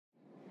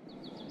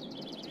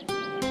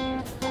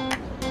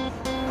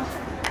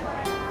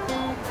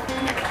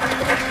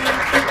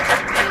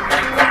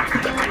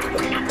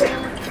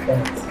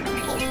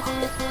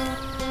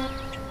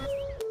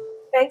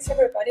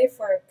everybody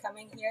for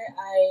coming here.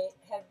 I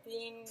have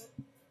been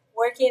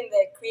working in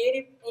the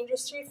creative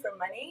industry for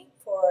money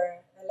for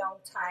a long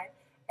time,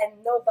 and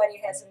nobody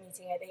has a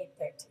meeting at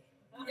 8:30.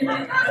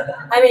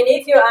 I mean,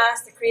 if you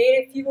ask the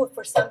creative people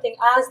for something,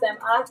 ask them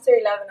after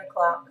 11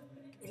 o'clock,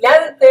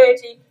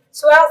 11:30,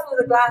 12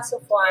 with a glass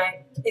of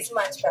wine, it's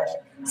much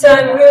better. So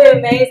I'm really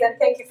amazed, and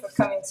thank you for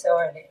coming so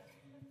early.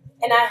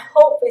 And I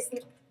hope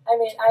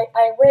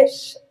I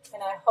wish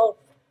and I hope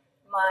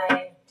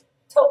my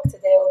talk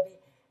today will be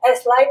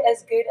as light,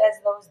 as good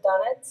as those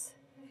donuts.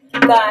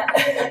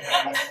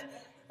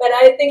 But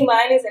I think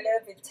mine is a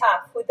little bit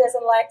tough. Who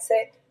doesn't like to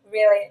say,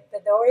 really, the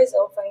door is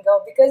open,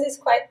 go? Because it's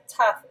quite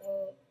tough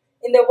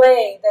in the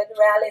way that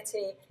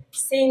reality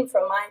seen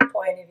from my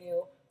point of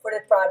view for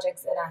the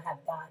projects that I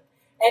have done.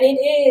 And it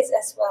is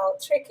as well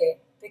tricky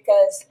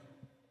because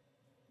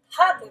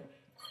how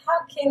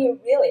can you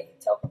really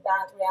talk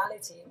about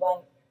reality when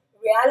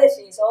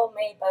reality is all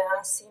made by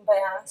us, seen by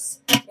us?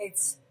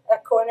 It's a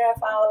corner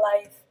of our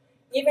life.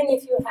 Even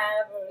if you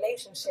have a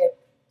relationship,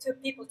 two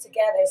people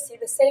together see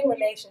the same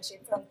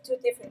relationship from two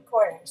different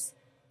corners.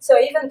 So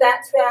even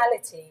that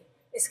reality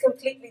is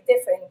completely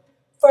different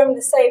from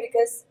the same,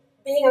 because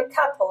being a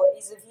couple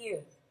is a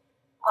view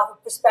of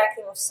a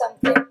perspective of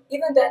something.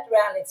 Even that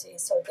reality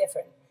is so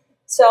different.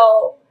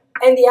 So,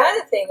 and the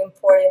other thing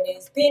important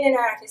is being an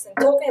artist and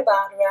talking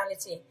about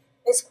reality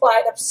is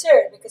quite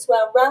absurd because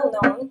we're well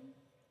known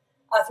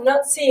of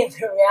not seeing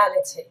the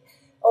reality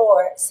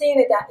or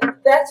seeing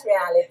that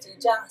reality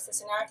just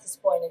as an artist's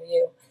point of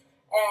view.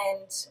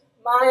 And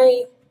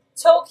my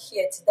talk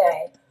here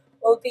today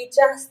will be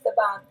just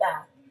about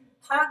that.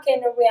 How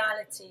can a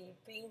reality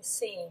be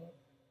seen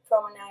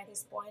from an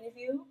artist's point of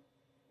view?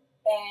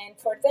 And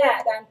for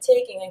that, I'm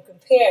taking and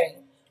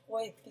comparing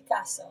with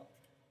Picasso.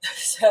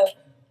 So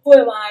who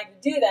am I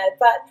to do that?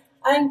 But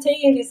I'm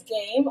taking this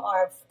game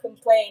of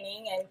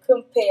complaining and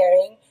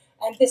comparing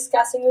and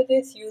discussing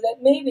with you that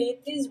maybe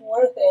it is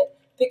worth it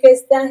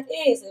because that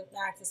is an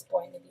artist's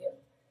point of view.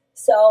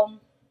 So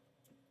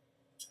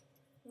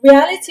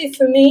reality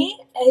for me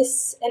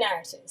is an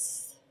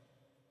artist.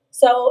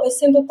 So a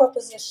simple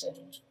proposition.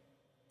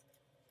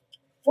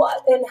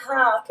 What and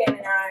how can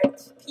an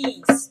art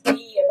piece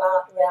be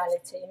about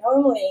reality?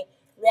 Normally,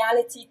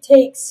 reality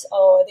takes,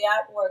 or the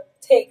artwork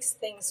takes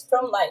things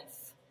from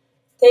life,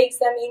 takes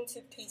them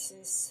into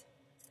pieces,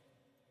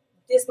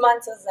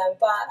 dismantles them,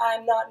 but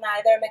I'm not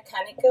neither a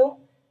mechanical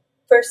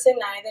person,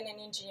 neither an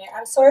engineer.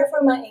 I'm sorry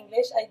for my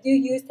English. I do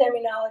use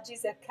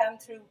terminologies that come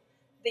through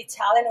the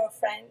Italian or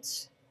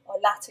French or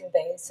Latin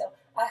base, so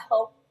I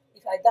hope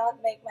if I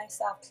don't make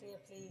myself clear,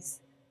 please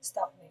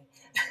stop me.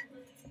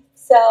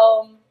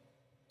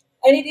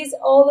 And it is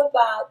all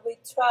about, we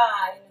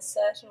try in a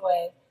certain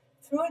way,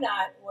 through an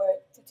artwork,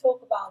 to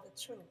talk about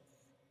the truth.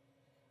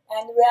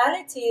 And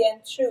reality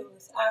and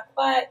truth are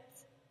quite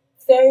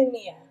very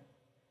near,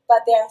 but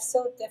they are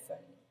so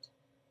different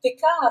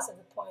because of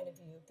the point of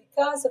view,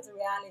 because of the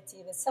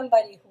reality that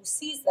somebody who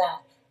sees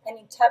that and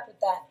interprets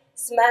that,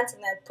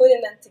 cementing that,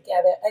 putting them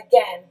together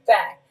again,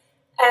 back,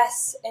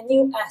 as a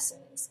new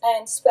essence.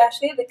 And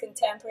especially the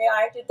contemporary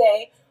art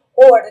today,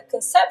 or the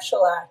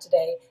conceptual art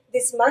today,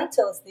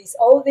 dismantles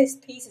all these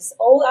pieces,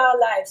 all our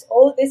lives,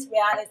 all this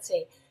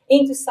reality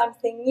into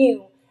something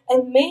new.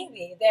 And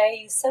maybe there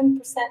is some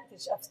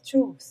percentage of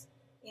truth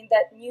in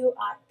that new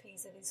art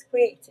piece that is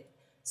created.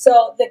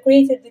 So the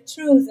greater the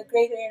truth, the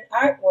greater an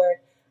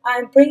artwork.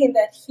 I'm bringing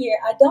that here.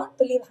 I don't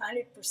believe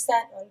 100%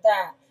 on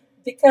that,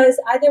 because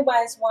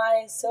otherwise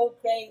why is so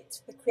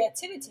great the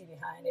creativity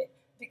behind it?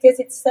 Because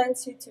it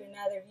sends you to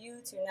another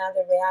view, to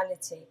another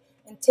reality,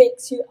 and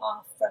takes you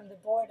off from the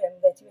boredom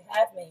that you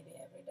have maybe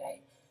every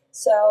day.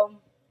 So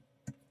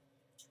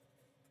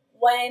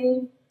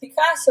when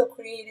Picasso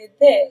created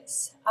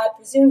this, I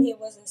presume he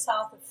was in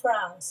south of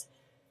France,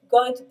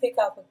 going to pick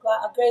up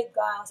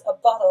a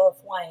bottle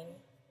of wine.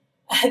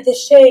 And the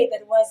shade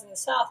that was in the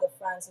south of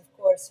France, of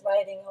course,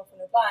 riding off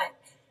on a bike,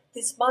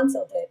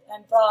 dismantled it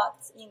and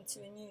brought into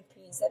a new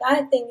piece that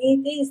I think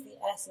it is the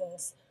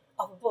essence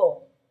of a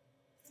bull.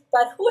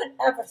 But who had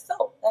ever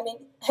thought? I mean,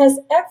 has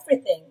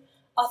everything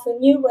of a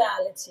new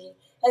reality,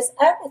 has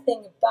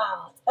everything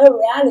about a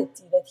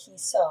reality that he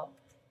saw.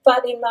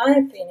 But in my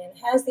opinion,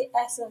 has the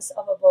essence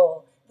of a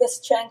bull, the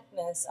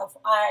strengthness of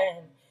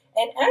iron,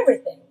 and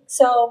everything.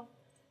 So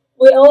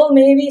we all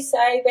maybe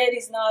say that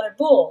is not a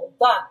bull,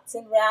 but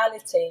in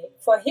reality,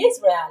 for his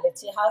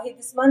reality, how he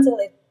dismantled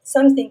it,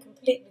 something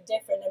completely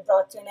different and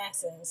brought to an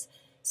essence.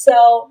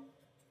 So,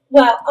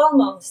 well,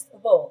 almost a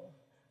bull.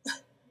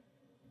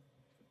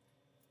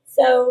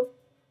 So,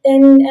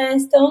 and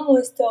as Tom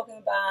was talking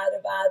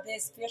about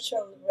this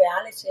virtual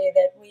reality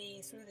that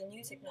we, through the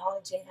new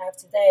technology, have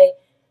today,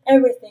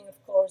 everything,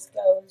 of course,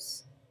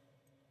 goes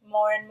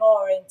more and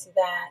more into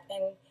that.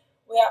 And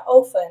we are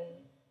often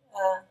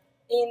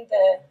in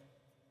the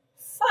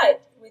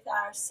fight with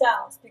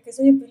ourselves because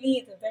we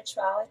believe the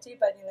virtuality,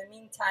 but in the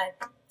meantime,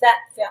 that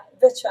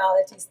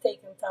virtuality is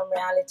taken from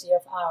reality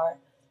of our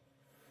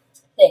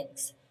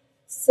things.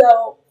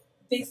 So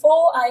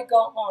before I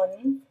go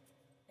on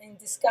in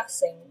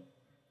discussing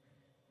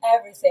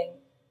everything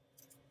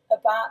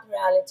about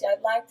reality,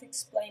 I'd like to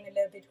explain a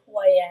little bit who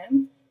I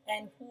am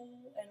and who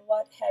and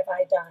what have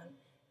I done,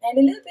 and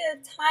a little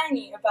bit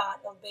tiny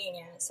about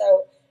Albania.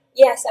 So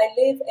yes, I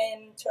live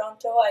in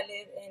Toronto, I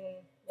live in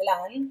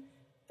Milan,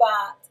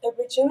 but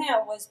originally I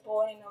was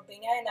born in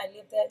Albania and I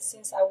lived there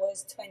since I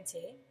was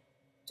 20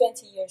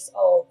 years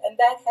old, and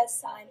that has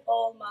signed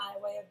all my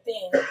way of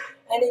being.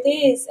 And it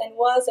is and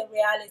was a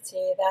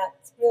reality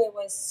that really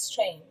was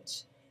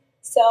strange.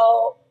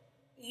 So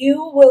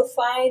you will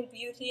find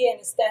beauty and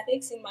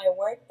aesthetics in my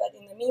work, but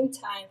in the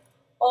meantime,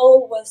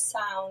 all was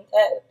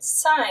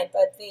signed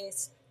by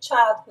this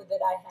childhood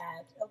that I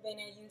had.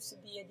 Albania used to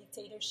be a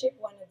dictatorship,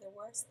 one of the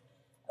worst,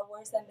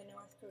 worse than the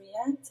North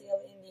Korea,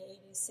 till in the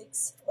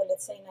 86, or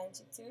let's say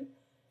 92.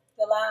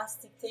 The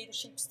last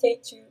dictatorship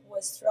statue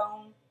was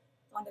thrown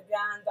on the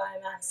ground by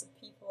a mass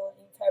of people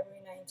in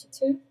February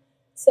 92.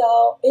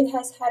 So it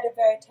has had a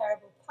very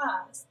terrible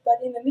past,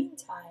 but in the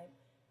meantime,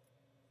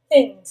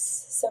 things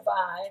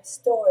survive,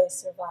 stories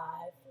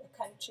survive, the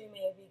country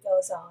maybe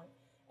goes on.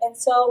 And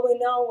so we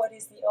know what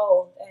is the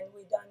old and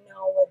we don't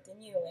know what the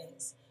new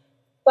is.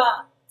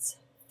 But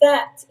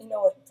that, in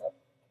order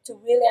to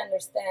really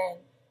understand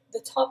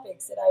the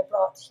topics that I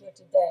brought here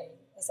today,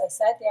 as I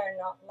said, they are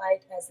not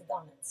light as the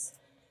donuts.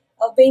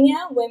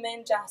 Albania,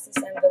 women, justice,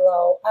 and the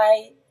law.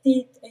 I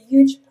did a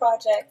huge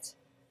project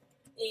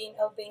in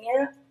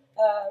Albania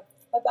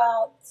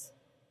about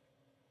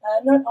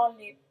not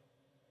only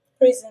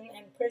prison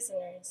and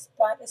prisoners,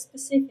 but a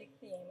specific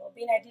theme.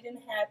 Albania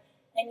didn't have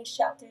any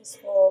shelters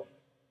for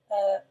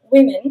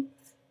women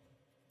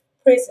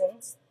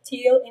prisons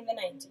till in the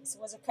 90s.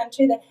 It was a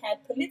country that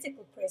had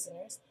political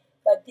prisoners,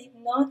 but did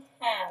not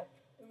have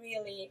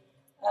really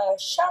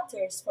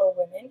shelters for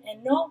women,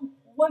 and no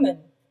woman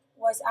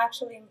was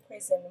actually in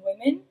prison.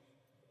 Women,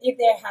 if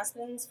their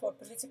husbands for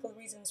political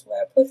reasons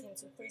were put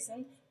into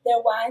prison, their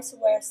wives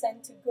were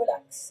sent to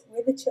gulags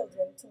with the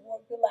children to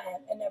work the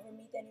land and never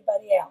meet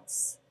anybody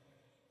else.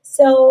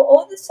 So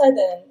all of a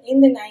sudden,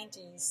 in the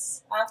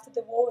 90s, after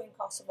the war in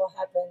Kosovo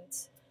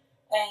happened,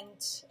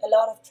 and a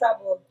lot of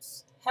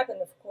troubles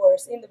happened, of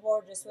course, in the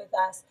borders with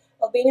us,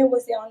 Albania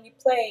was the only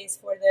place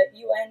for the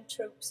UN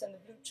troops and the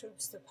blue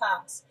troops to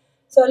pass.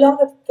 So a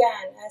lot of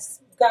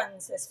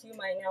guns, as you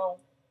might know,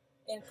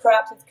 in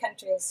corrupted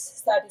countries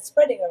started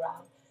spreading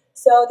around.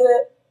 So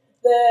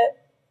the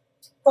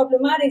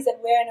problematics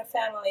that were in a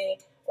family,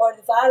 or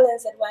the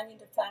violence that went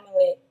into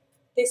family,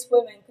 these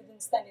women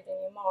couldn't stand it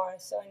anymore.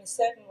 So in a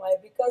certain way,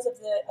 because of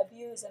the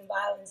abuse and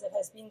violence that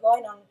has been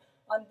going on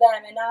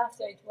them, and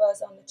after it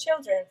was on the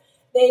children,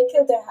 they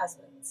killed their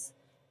husbands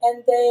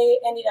and they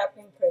ended up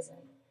in prison.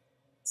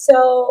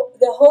 So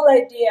the whole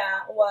idea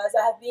was,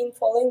 I have been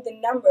following the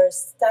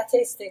numbers,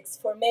 statistics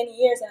for many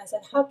years, and I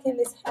said, how can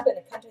this happen?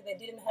 A country that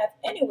didn't have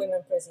any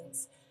women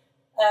prisons,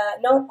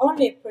 not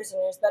only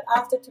prisoners, but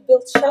after to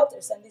build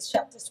shelters, and these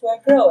shelters were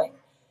growing.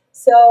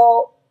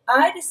 So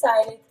I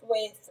decided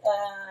with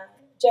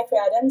Jeffrey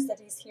Adams,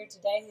 that is here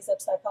today, he's a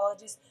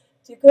psychologist,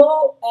 to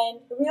go and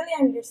really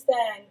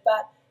understand,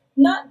 but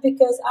not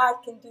because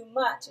art can do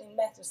much in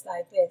methods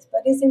like this,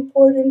 but it's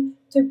important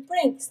to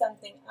bring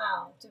something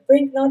out, to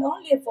bring not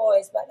only a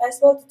voice, but as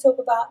well to talk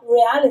about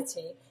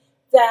reality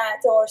that,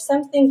 or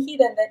something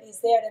hidden that is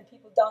there that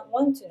people don't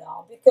want to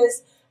know.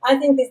 Because I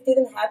think this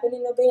didn't happen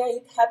in Albania,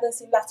 it happens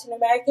in Latin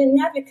America, in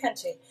every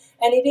country.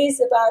 And it is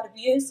about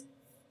abuse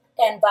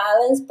and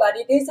violence, but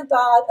it is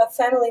about a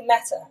family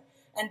matter.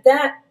 And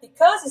that,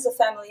 because it's a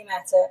family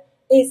matter,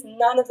 is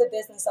none of the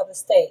business of the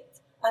state.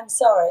 I'm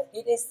sorry,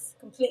 it is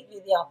completely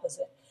the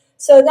opposite.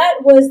 So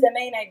that was the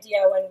main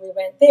idea when we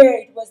went there.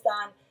 It was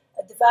done,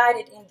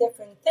 divided in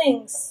different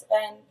things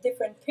and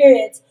different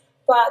periods.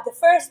 But the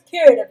first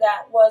period of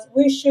that was,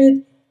 we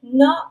should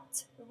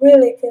not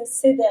really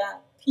consider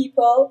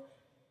people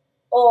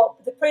or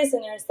the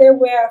prisoners. They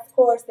were, of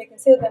course, they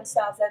consider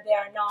themselves that they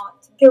are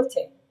not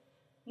guilty.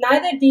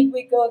 Neither did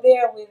we go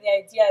there with the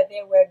idea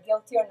they were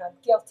guilty or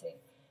not guilty.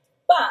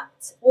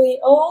 But we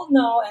all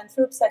know, and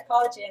through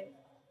psychology, and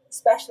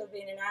especially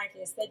being an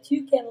artist, that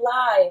you can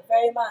lie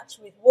very much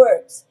with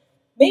words.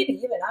 Maybe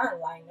even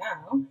I'm lying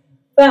now.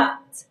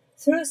 But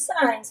through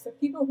science, for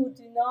people who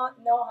do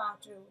not know how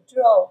to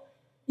draw,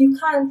 you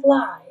can't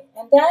lie.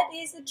 And that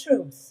is the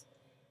truth.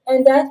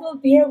 And that will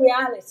be a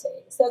reality.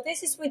 So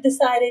this is, we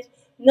decided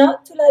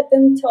not to let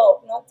them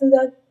talk, not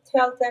to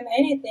tell them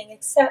anything,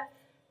 except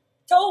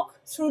talk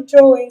through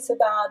drawings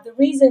about the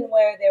reason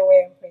why they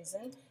were in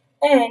prison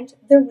and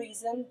the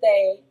reason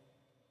they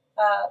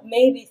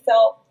maybe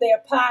thought their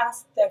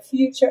past, their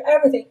future,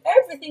 everything.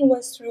 Everything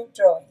was through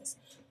drawings.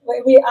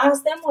 We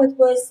asked them what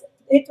was,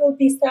 it will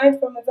be started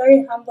from a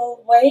very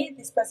humble way,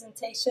 this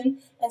presentation,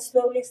 and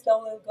slowly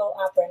will go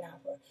upper and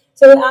upper.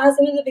 So we asked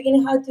them in the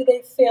beginning, how do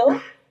they feel?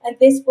 And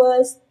this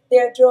was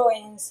their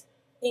drawings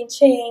in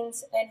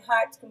chains and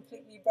hearts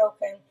completely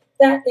broken.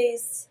 That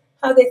is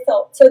how they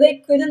thought. So they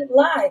couldn't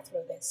lie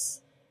through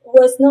this. It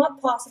was not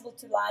possible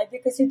to lie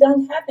because you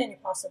don't have any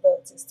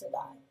possibilities to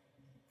lie.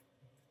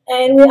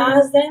 And we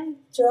asked them,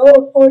 draw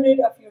a portrait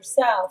of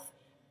yourself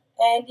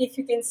And if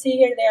you can see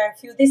here, there are a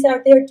few, these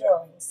are their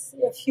drawings,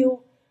 a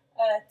few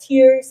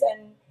tears.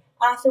 And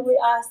after we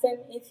ask them,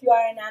 if you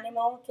are an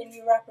animal, can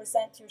you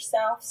represent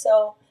yourself?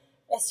 So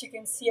as you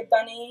can see, a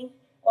bunny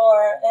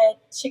or a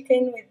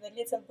chicken with the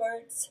little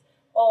birds,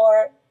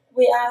 or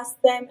we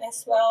asked them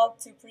as well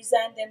to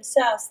present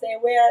themselves. They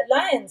were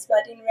lions,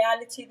 but in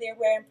reality they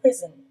were in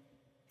prison.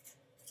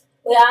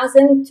 We asked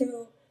them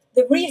to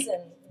the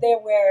reason they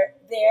were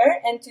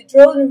there and to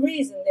draw the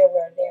reason they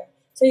were there.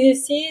 So you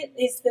see,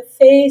 it's the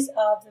face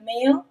of the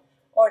male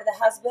or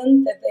the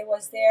husband that they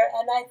was there,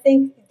 and I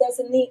think it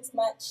doesn't need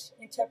much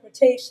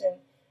interpretation.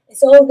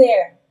 It's all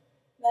there.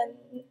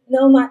 And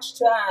no much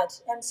to add.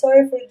 I'm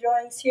sorry for the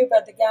drawings here,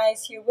 but the guy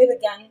is here with a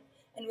gun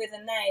and with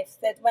a knife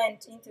that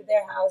went into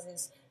their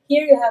houses.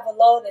 Here you have a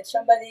law that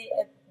somebody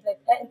that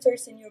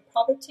enters in your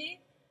property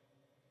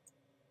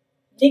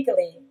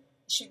legally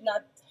should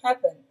not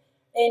happen.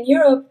 In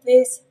Europe,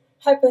 this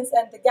happens,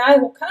 and the guy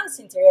who comes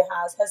into your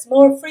house has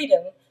more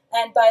freedom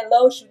and by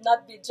law should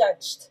not be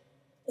judged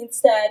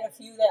instead of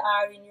you that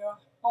are in your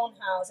own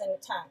house and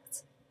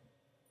attacked.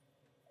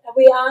 And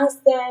we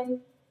asked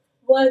them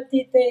what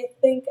did they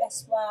think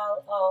as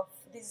well of,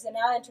 this is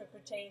another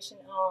interpretation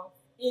of,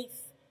 if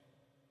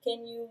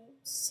can you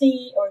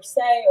see or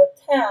say or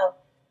tell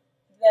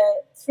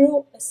that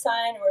through a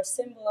sign or a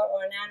symbol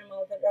or an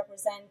animal that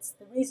represents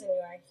the reason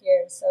you are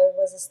here. So it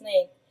was a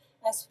snake.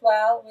 As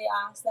well, we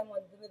asked them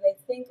what do they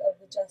think of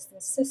the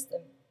justice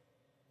system.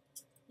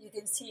 You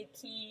can see a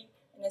key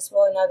and as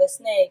well another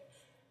snake.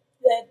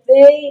 That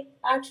they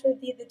actually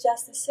did the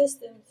justice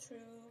system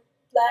through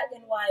black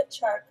and white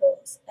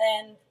charcoals.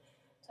 And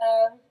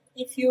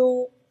if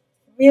you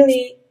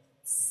really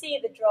see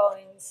the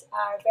drawings,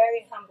 are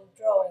very humble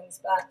drawings,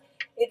 but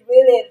it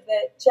really,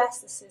 the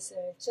justice system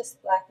is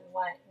just black and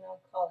white, no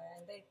color,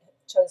 and they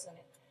have chosen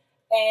it.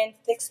 And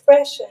the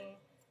expression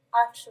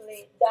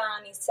actually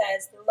down, it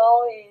says the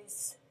law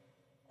is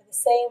the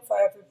same for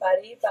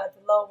everybody, but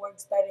the law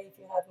works better if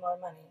you have more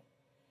money.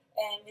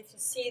 And if you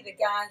see the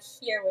guy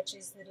here, which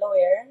is the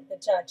lawyer, the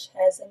judge,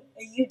 has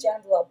a huge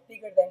envelope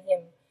bigger than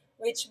him,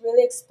 which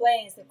really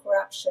explains the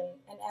corruption.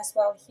 And as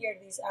well here,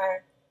 these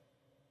are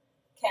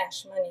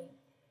cash money.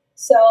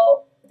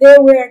 So they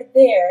were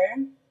there,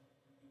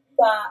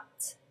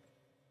 but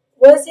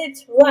was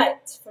it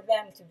right for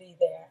them to be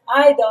there?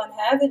 I don't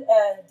have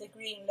a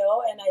degree in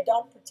law, and I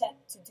don't pretend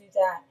to do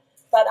that.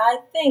 But I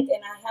think,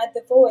 and I had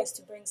the voice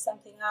to bring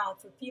something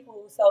out for people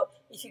who thought,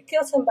 if you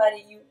kill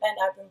somebody, you end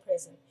up in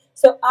prison.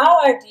 So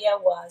our idea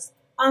was,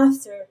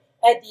 after,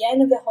 at the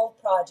end of the whole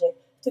project,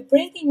 to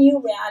bring a new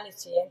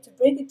reality and to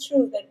bring the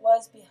truth that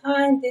was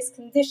behind these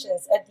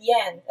conditions at the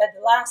end, at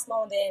the last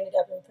moment they ended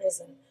up in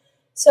prison.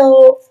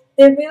 So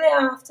they really,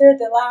 after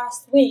the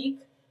last week,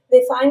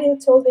 they finally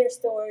told their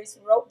stories,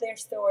 wrote their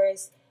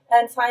stories,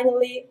 and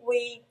finally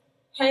we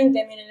hanged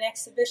them in an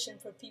exhibition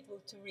for people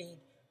to read.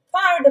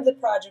 Part of the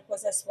project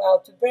was as well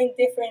to bring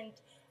different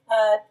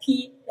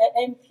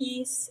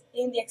MPs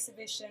in the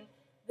exhibition,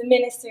 the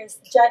ministers,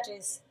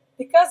 judges,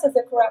 because of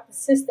the corrupt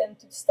system,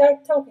 to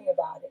start talking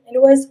about it. And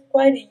it was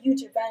quite a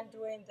huge event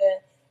during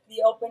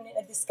the open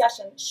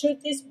discussion.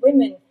 Should these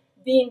women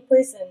be in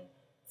prison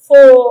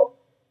for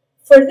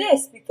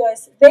this?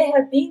 Because they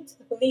have been to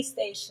the police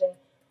station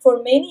for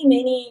many,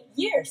 many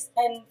years,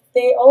 and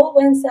they all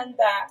went sent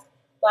back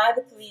by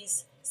the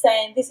police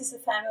saying, this is a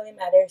family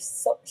matter,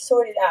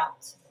 sort it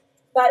out.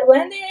 But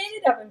when they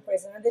ended up in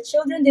prison, and the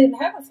children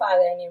didn't have a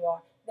father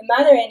anymore, the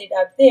mother ended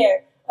up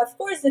there, of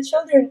course the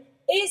children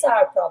is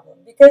our problem,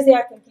 because they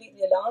are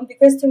completely alone,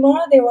 because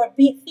tomorrow they will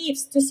be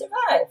thieves to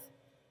survive.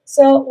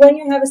 So when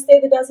you have a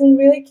state that doesn't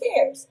really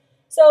care.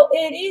 So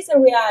it is a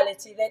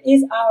reality that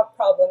is our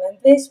problem, and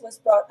this was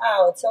brought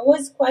out. So it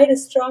was quite a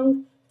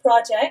strong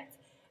project,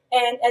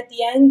 and at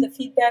the end the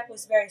feedback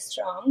was very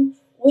strong.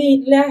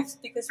 We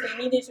left because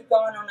we needed to go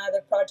on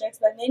other projects,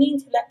 but many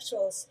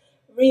intellectuals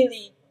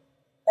really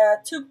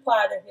took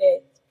part of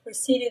it,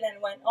 proceeded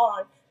and went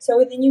on. So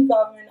with the new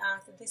government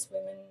after, these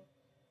women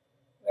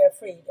were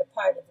freed, a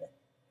part of it.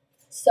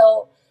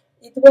 So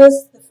it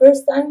was the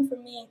first time for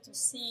me to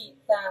see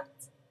that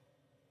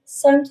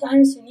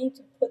sometimes you need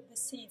to put the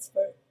seeds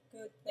for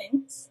good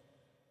things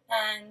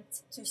and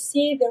to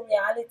see the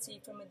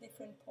reality from a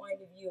different point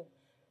of view.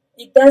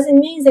 It doesn't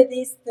mean that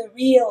it's the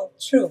real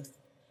truth,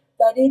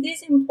 but it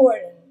is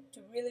important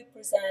to really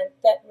present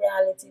that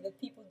reality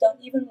that people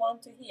don't even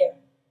want to hear,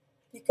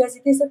 because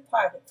it is a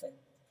part of it.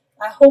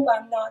 I hope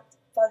I'm not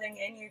bothering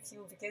any of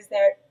you, because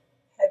they're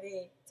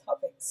heavy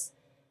topics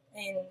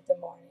in the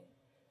morning.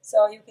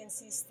 So you can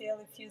see still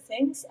a few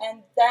things,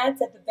 and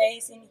that's at the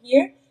base in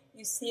here.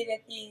 You see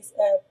that is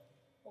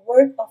a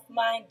work of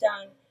mine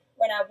done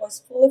when I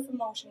was full of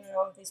emotion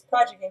around this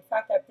project. In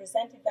fact, I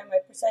presented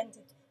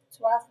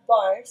 12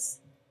 bars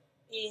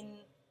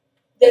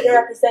that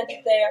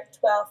represented their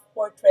 12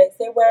 portraits.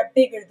 They were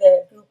bigger,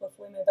 the group of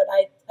women, but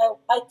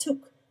I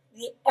took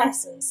the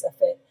essence of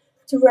it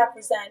to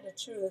represent the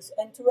truth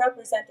and to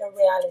represent a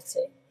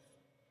reality.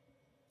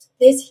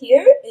 This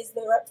here is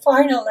the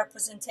final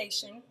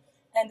representation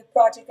and the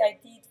project I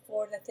did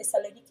for the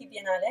Thessaloniki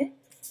Biennale.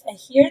 And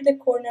here in the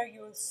corner,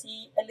 you will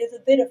see a little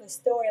bit of a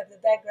story of the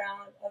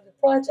background of the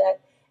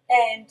project.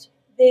 And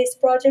this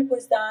project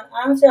was done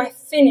after I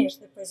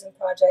finished the prison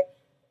project.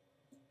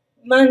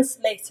 Months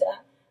later,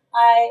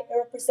 I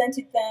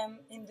represented them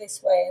in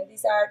this way. And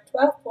these are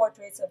 12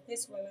 portraits of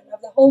these women,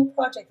 of the whole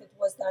project that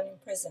was done in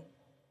prison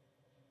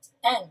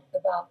and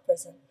about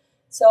prison.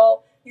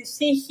 So you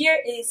see here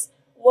is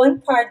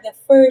one part, the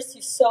first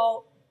you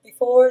saw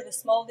before, the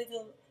small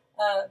little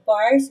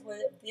bars were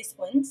these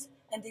ones,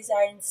 and these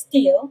are in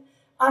steel.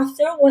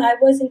 After, when I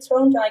was in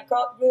Toronto, I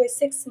got really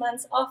 6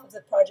 months off of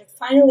the project.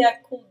 Finally, I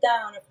cooled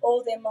down of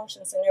all the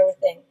emotions and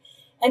everything.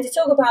 And to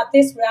talk about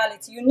this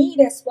reality, you need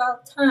as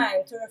well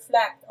time to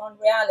reflect on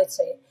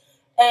reality.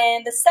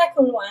 And the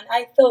second one,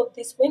 I thought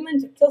these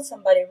women to kill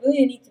somebody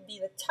really need to be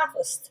the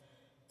toughest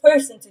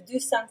person to do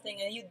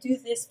something, and you do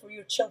this for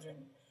your children.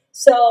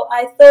 So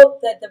I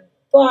thought that the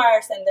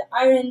bars and the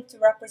iron to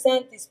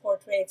represent these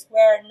portraits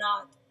were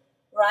not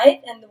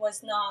right and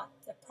was not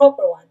the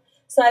proper one.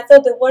 So I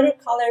thought the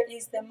watercolor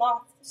is the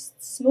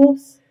most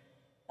smooth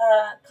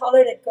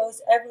color that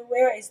goes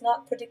everywhere, is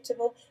not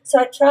predictable. So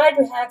I tried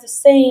to have the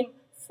same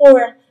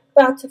form,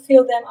 but to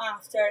fill them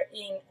after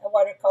in a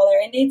watercolor.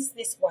 And it's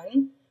this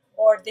one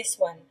or this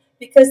one,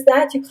 because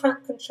that you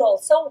can't control.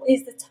 So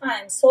is the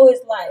time, so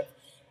is life.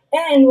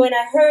 And when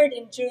I heard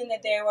in June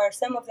that there were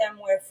some of them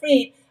were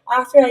free,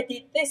 after I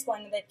did this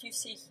one that you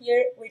see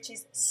here, which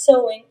is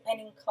sewing and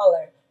in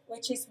color,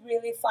 which is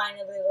really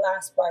finally the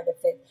last part of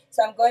it.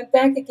 So I'm going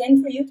back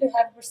again for you to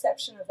have a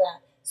perception of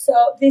that.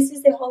 So this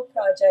is the whole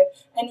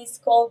project, and it's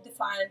called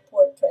Defiant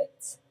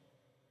Portraits.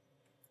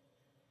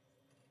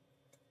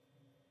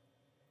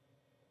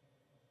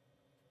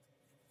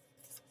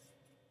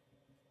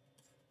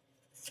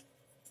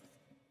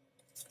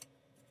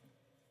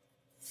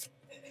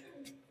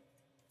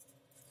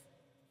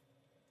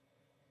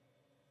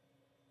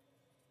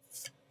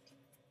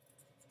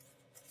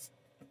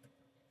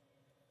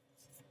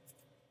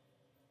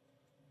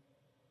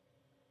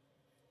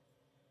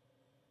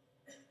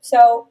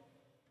 So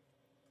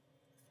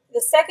the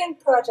second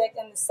project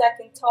and the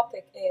second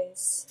topic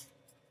is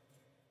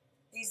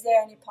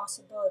there any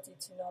possibility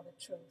to know the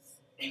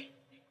truth?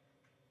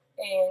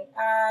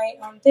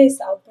 And on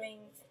this, I'll bring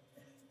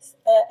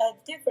a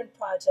different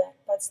project,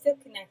 but still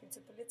connected to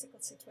political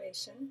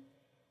situation,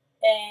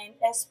 and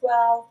as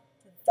well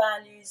the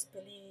values,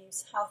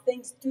 beliefs, how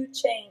things do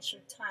change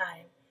through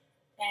time,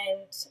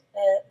 and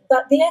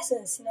but the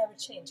essence never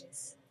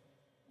changes,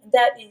 and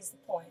that is the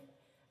point.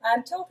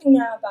 I'm talking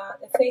now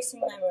about effacing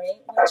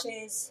memory, which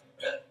is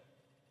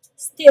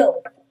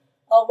still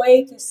a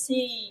way to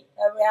see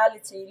a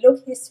reality,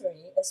 look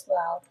history as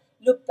well,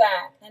 look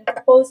back and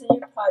propose a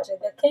new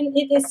project that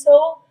it is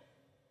so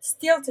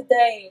still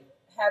today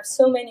have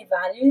so many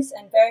values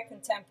and very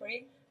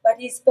contemporary,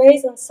 but is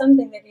based on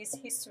something that is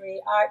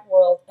history, art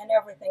world, and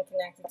everything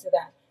connected to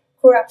that.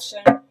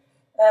 Corruption,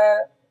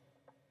 I'll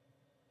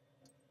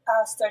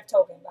start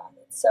talking about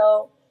it.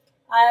 So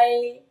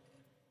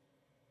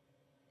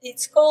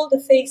it's called The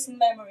Face in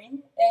Memory,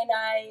 and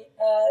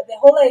the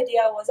whole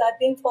idea was I've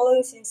been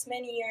following since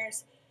many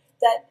years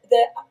that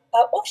the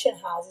auction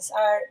houses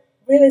are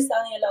really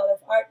selling a lot of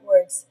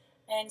artworks,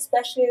 and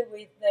especially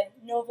with the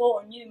novel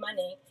or new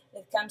money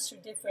that comes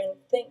through different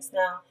things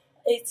now,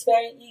 it's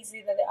very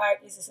easy that the art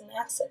is an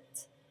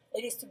asset.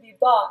 It is to be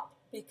bought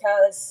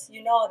because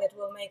you know that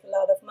will make a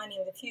lot of money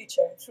in the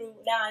future. Through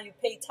now you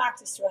pay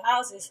taxes through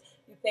houses,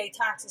 you pay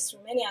taxes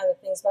through many other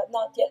things, but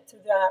not yet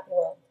through the art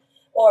world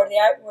or the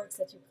artworks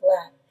that you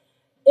collect.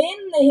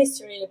 In the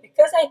history,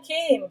 because I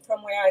came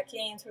from where I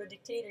came through a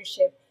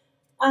dictatorship,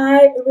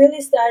 I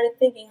really started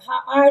thinking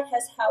how art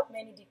has helped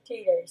many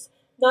dictators.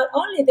 Not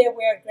only they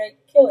were great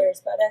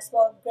killers, but as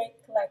well great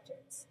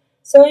collectors.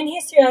 So in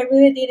history, I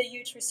really did a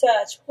huge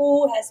research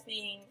who has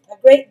been a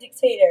great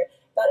dictator,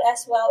 but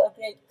as well a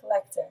great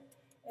collector.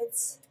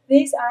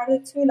 These are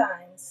the two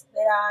lines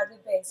that are the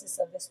basis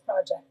of this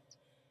project.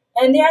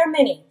 And there are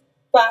many.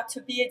 But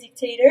to be a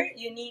dictator,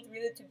 you need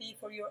really to be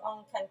for your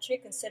own country,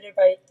 considered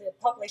by the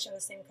population of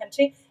the same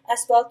country,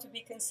 as well to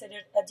be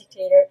considered a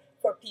dictator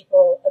for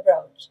people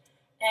abroad.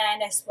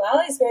 And as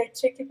well, it's very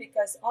tricky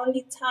because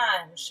only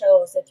time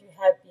shows that you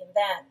have been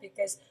that,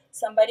 because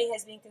somebody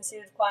has been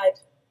considered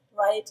quite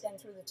right, and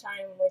through the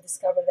time we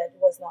discovered that it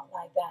was not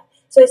like that.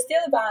 So it's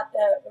still about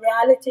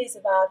reality, it's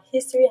about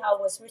history, how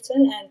it was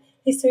written, and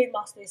history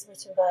mostly is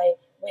written by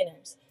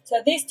winners.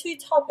 So these two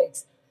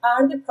topics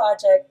are the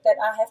project that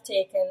I have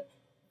taken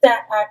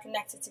that are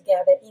connected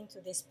together into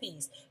this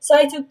piece. So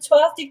I took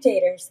 12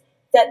 dictators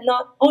that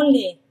not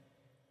only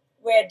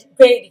were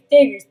great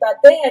dictators, but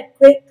they had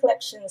great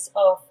collections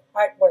of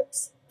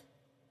artworks.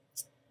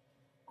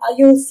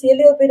 You'll see a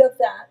little bit of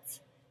that.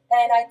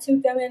 And I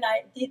took them and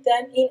I did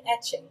them in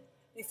etching.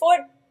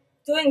 Before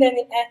doing them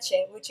in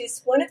etching, which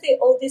is one of the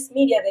oldest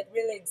media that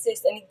really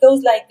exists, and it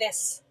goes like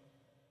this.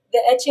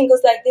 The etching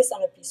goes like this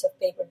on a piece of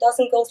paper. It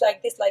doesn't go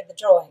like this like the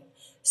drawing.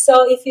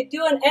 So if you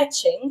do an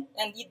etching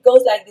and it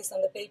goes like this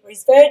on the paper,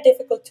 it's very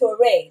difficult to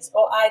erase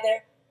or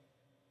either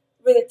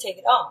really take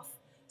it off.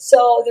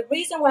 So the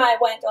reason why I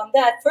went on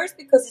that, first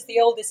because it's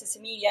the oldest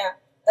social media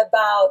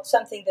about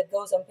something that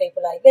goes on paper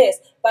like this,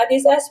 but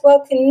it's as well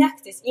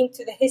connected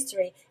into the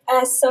history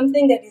as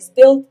something that is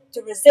built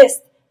to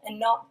resist and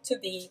not to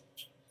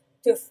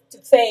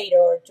fade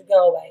or to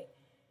go away.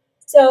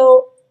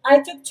 So I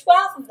took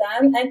 12 of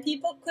them, and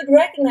people could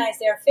recognize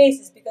their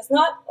faces, because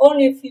not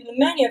only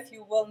many of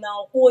you will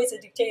know who is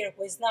a dictator,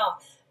 who is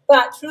not,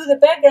 but through the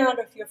background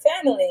of your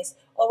families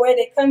or where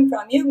they come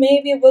from, you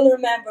maybe will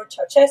remember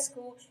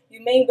Ceausescu,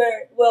 you maybe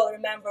will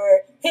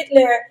remember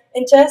Hitler,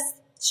 and just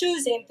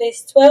choosing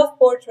these 12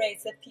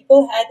 portraits that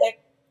people had a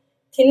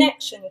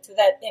connection to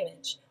that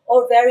image,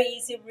 or very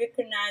easily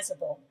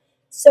recognizable.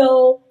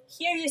 So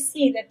here you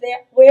see that they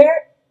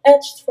were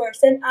etched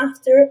first, and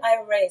after I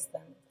erased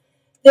them.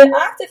 The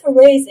act of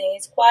erasing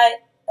is quite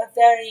a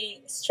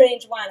very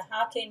strange one.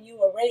 How can you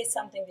erase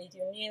something that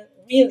you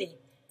really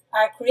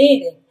are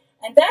creating?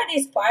 And that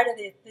is part of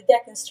the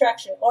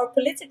deconstruction or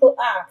political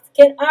act.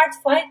 Can art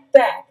fight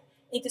back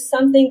into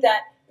something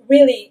that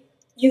really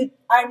you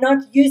are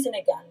not using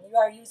a gun, you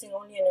are using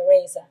only an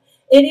eraser?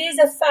 It is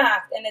a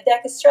fact and a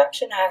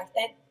deconstruction act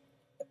and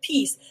a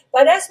piece,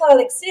 but as well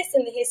exists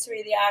in the history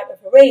of the art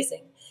of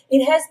erasing.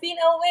 It has been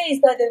always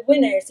by the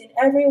winners in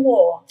every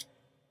war.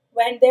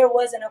 When there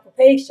was an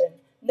occupation,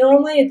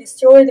 normally you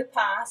destroy the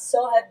past,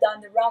 so have done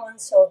the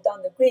Romans, so have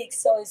done the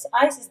Greeks, so is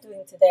ISIS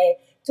doing today,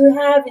 to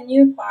have a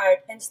new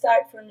part and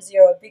start from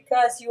zero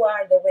because you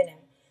are the winner.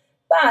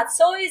 But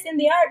so is in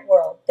the art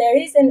world. There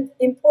is an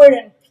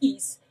important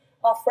piece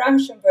of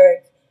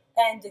Rauschenberg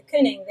and de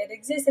Kooning that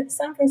exists at the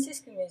San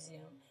Francisco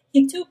Museum.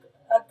 He took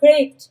a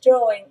great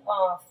drawing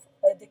of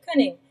de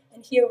Kooning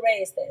and he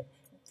erased it.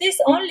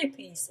 This only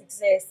piece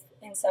exists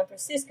in San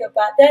Francisco,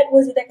 but that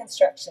was a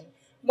deconstruction.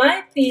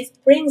 My piece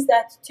brings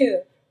that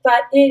too,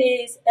 but it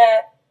is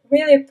a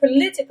really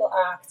political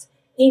act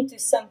into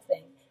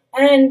something.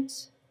 And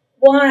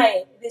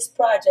why this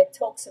project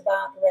talks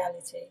about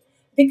reality?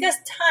 Because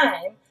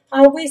time,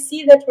 how we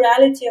see that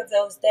reality of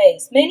those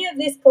days. Many of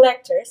these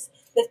collectors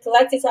that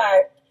collected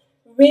art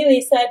really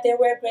said they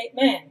were great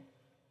men.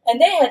 And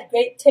they had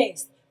great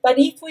taste. But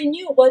if we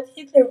knew what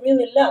Hitler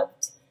really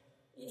loved,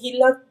 he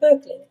loved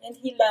Berkeley, and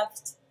he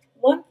loved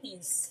one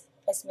piece,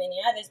 as many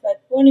others,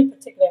 but one in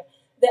particular,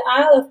 the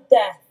Isle of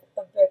Death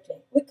of Berkeley.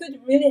 We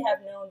could really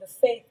have known the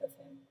faith of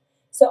him.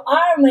 So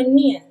our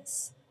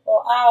manias,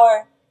 or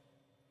our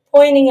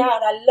pointing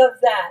out, I love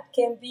that,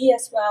 can be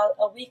as well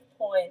a weak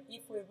point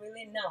if we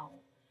really know.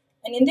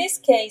 And in this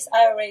case,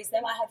 I erased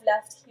them. I have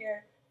left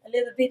here a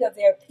little bit of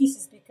their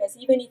pieces, because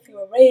even if you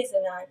erase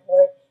an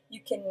artwork, you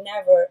can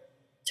never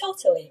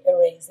totally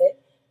erase it.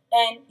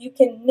 And you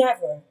can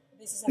never,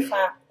 this is a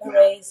fact,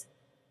 erase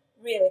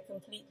really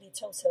completely,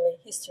 totally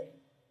history.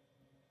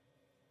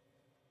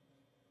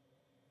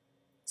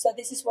 So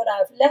this is what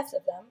I've left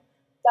of them,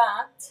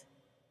 but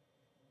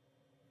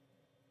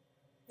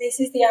this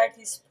is the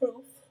artist's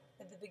proof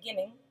at the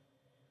beginning.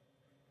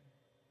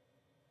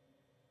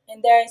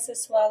 And there is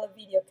as well a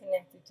video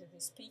connected to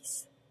this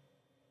piece.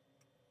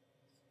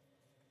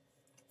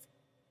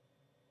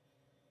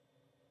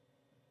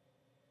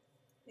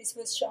 This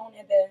was shown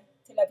at the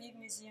Tel Aviv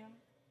Museum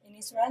in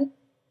Israel.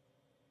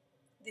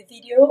 The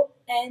video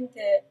and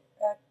the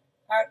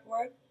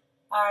artwork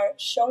are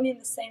shown in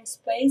the same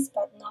space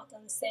but not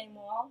on the same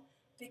wall,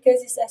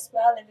 because it's as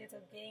well a little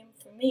game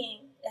for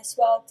me as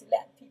well to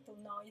let people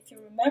know. If you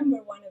remember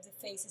one of the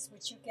faces,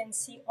 which you can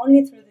see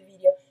only through the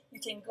video, you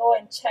can go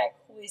and check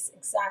who is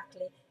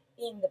exactly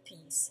in the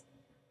piece.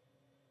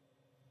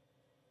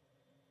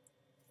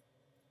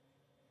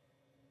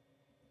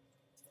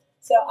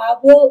 So I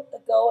will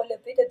go a little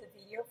bit of the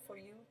video for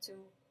you to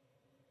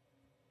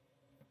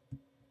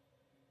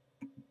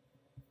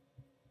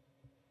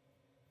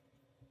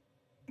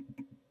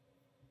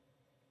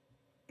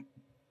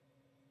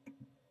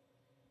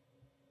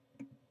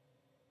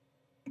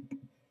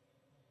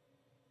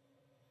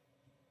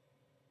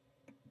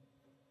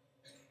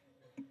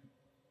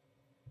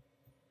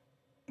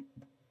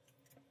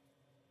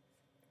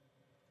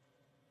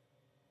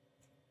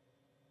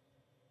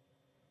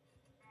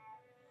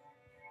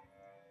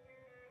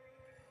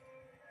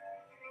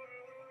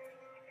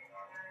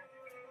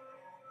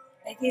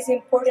it is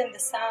important, the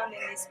sound in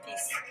this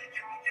piece.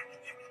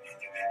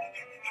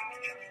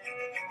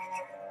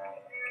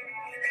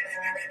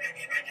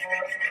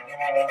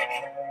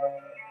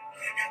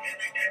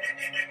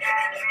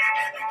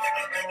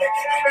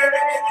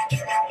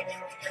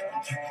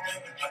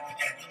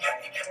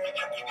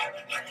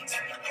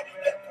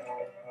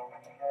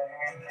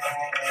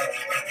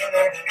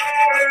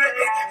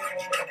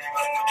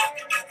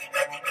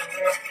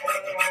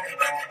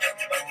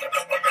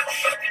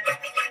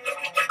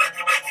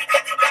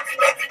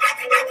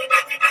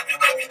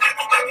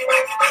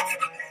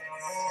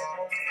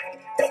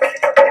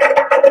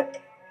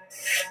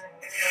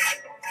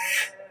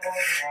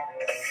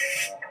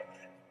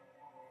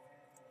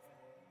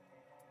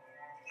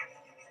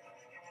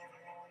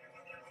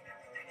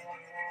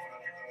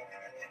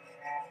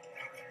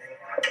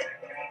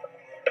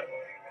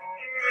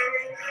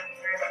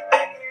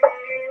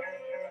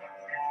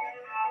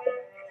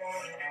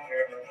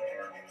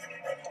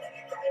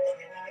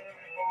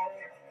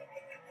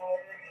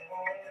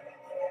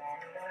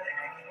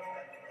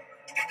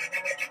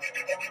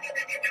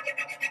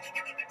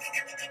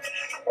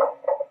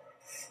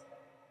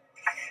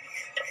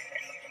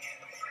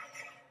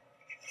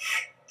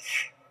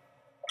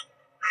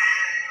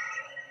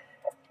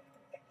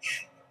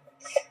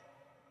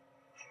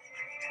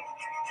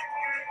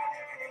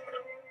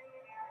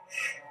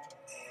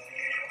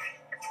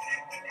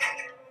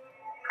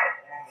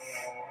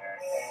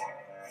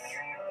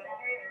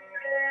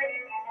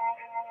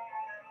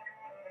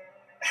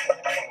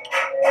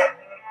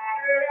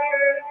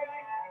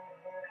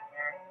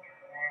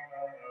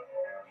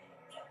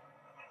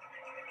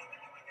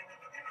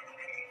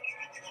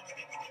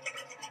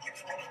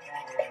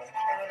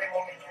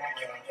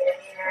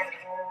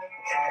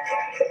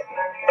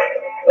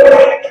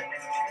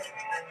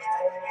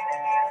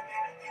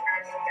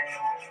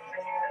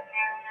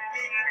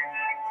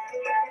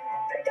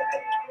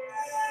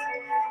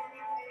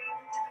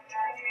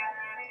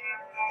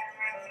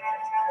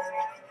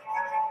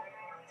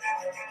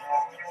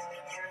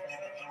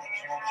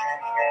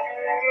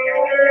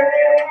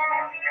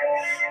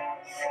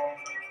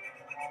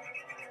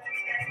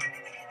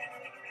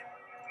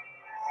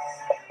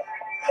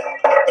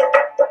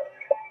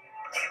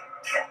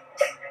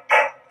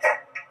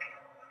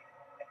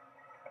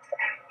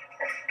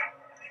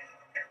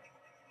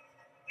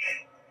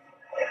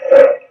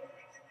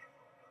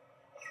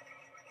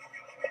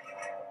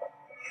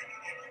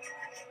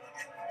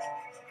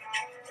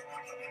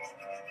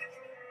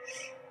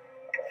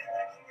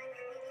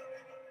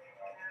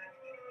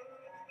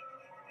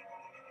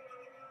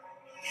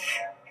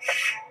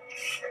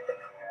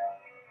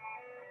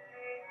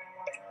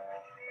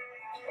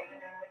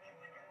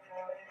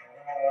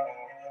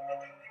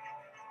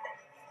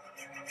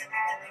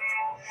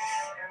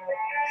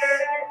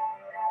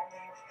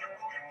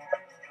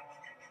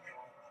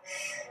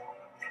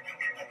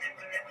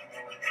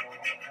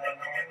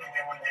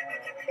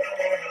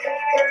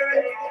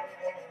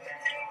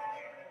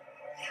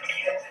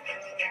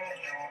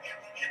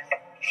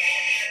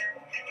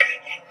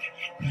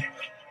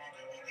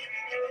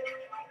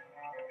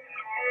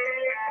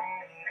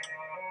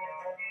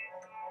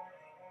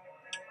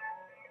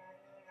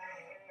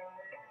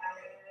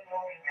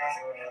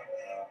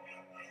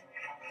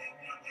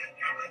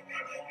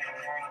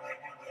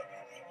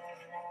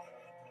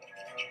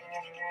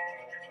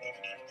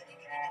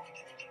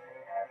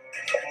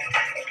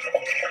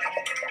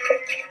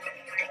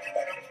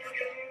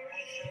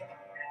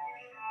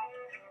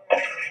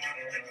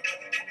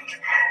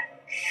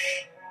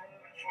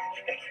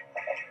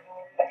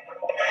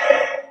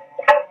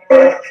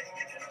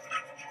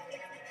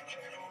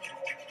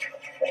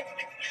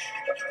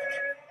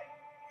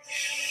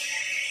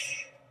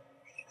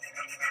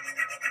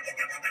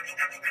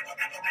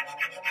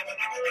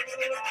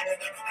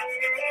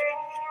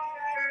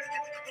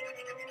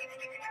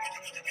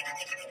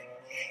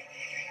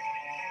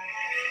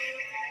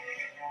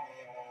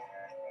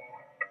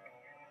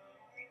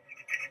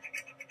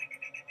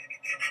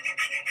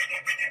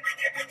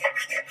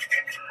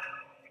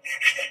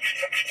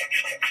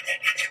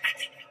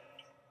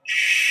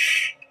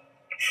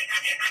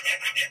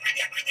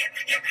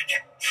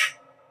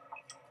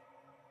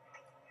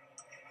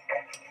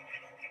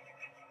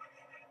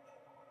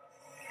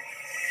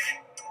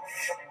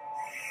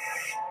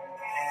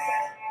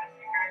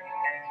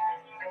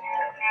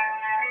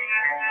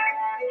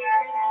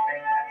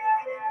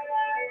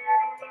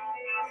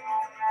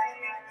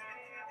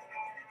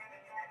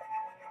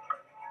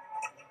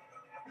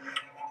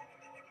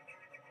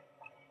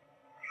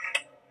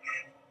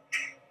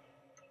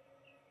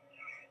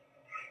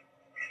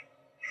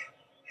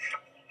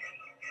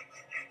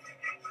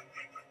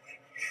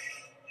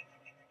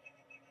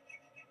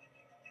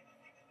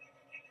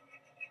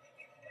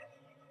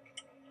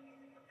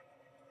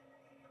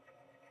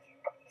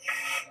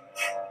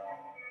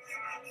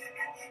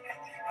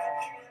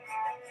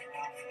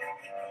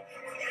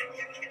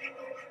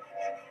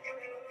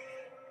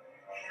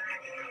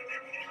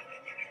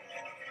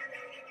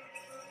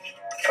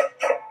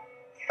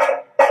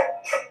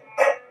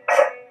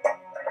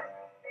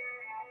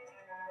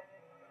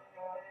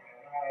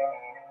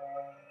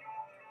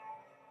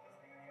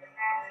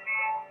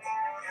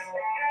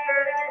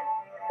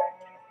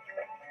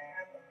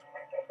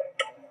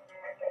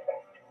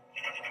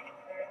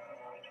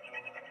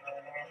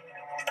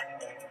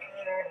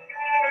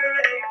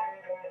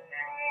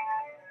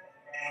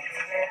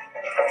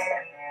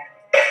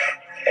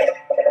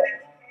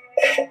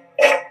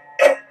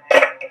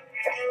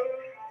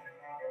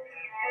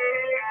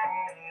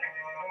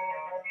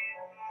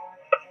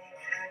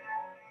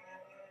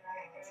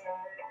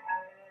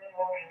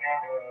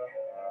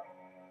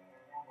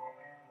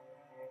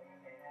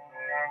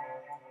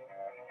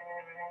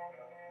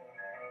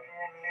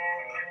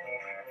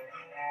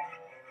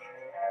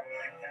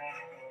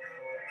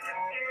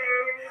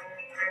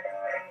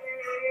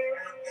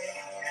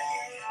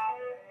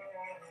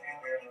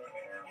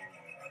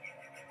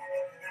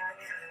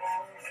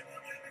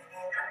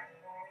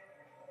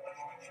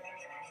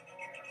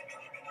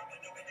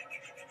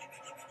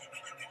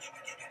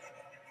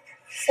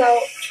 So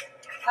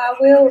I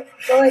will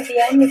go at the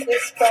end of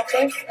this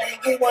project, and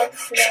who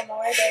wants to know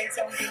more, there is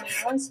on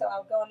Vimeo, so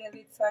I'll go a little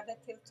bit further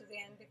till to the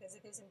end because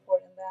it is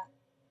important that.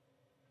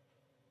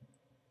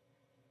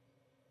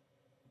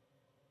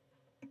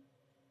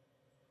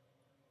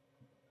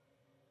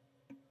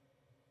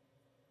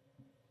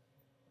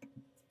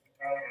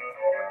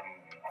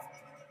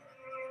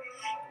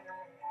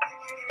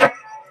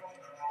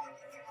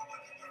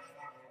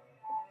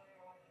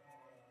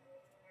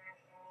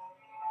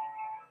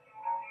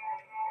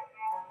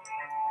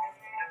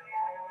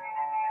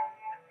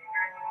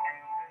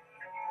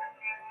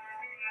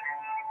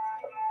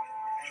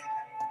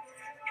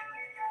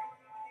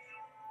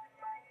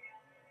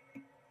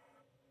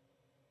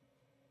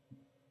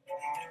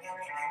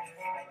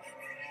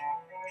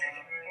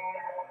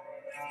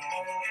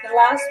 The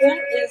last one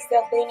is the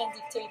Albanian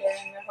dictator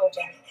in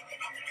Hoja.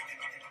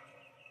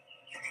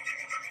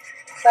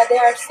 But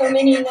there are so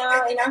many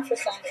now in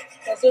Africa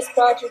that this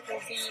project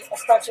will be a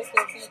project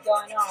that will be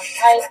going on.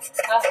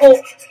 I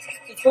hope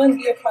it won't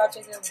be a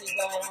project that will be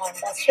going on.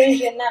 But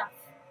strangely enough,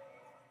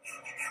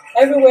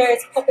 everywhere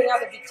it's popping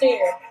up a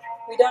dictator.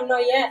 We don't know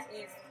yet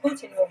if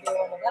Putin will be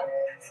one of them.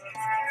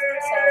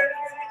 So,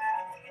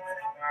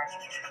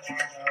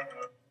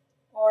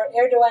 or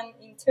Erdogan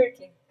in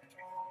Turkey.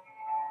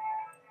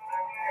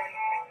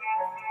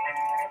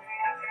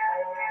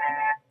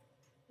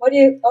 What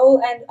you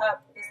all end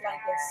up is like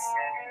this.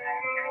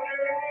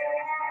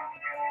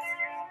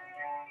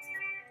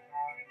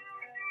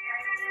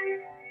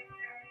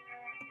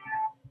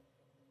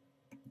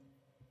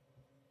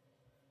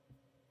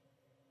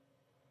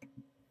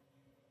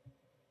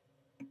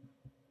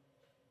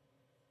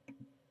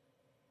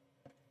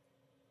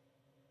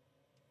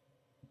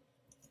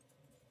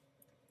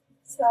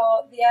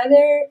 So the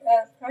other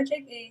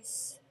project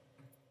is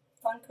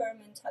bunker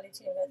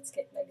mentality and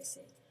landscape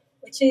legacy,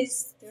 which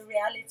is the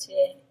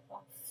reality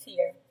of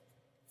fear,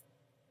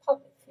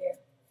 public fear.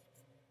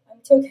 I'm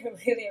talking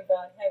really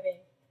about heavy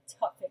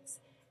topics,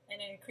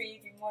 and in a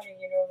creative morning,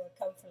 will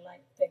come from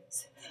light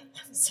things.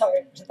 I'm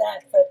sorry for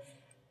that, but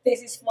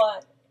this is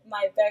what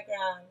my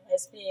background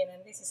has been,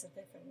 and this is a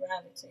different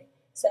reality.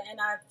 So, and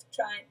I've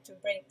tried to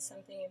bring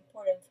something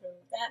important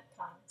through that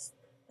past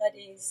that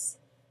is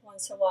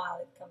once in a while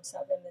it comes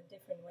up in a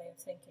different way of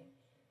thinking.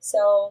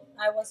 So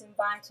I was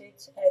invited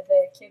at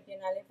the Kiev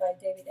Biennale by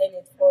David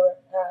Elliott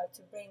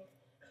to bring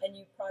a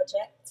new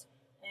project,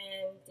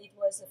 and it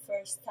was the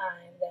first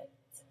time that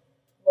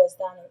was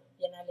done at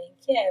Biennale in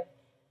Kiev.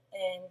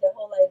 And the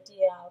whole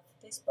idea of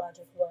this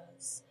project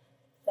was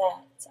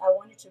that I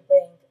wanted to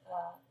bring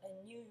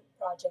a new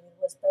project that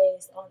was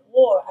based on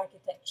war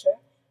architecture.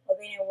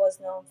 Albania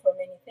was known for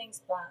many things,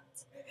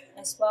 but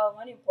as well,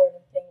 one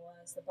important thing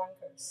was the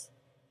bunkers.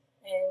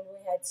 And we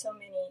had so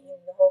many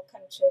in the whole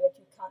country that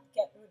you can't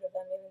get rid of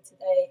them. Even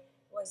today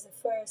was the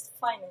first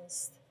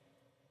finest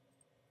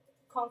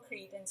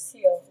concrete and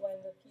steel when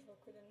the people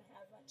couldn't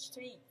have much to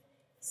eat.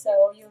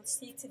 So you'll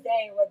see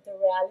today what the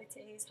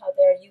reality is, how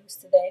they're used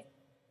today,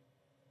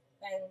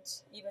 and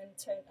even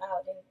turned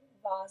out in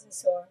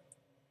vases or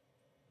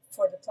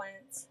for the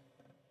plants.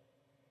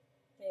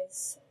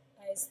 These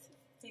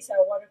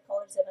are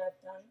watercolors that I've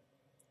done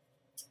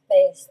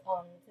based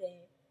on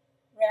the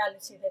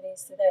reality that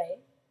is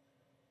today.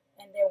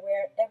 And they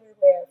were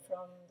everywhere,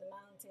 from the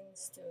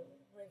mountains to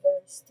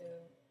rivers to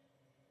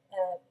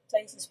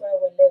places where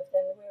we lived.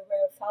 And we were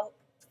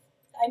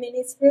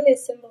it's really a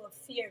symbol of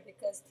fear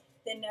because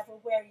they never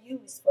were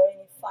used for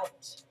any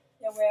fight.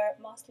 They were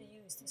mostly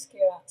used to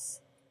scare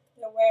us.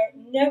 They were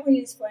never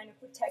used for any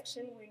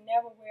protection. We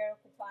never were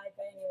occupied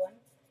by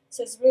anyone.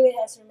 So it really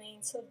has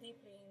remained so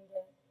deeply in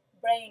the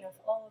brain of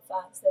all of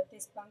us that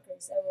these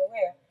bunkers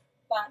everywhere.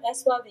 But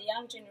as well, the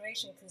young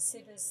generation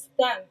considers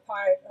them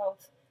part of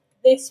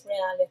this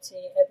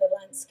reality of the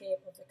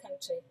landscape of the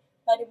country.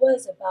 But it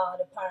was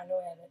about a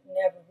paranoia that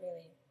never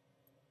really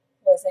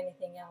was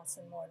anything else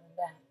and more than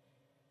that.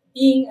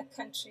 Being a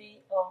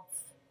country of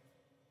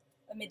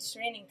a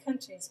Mediterranean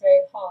country is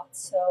very hot,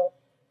 so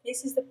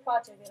this is the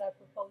project that I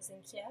proposed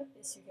in Kiev.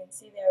 As you can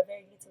see, there are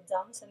very little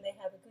dams and they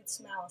have a good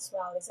smell as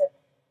well.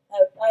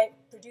 I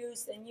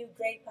produced a new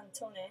grape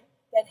Pantone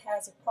that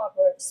has a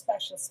proper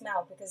special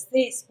smell because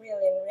these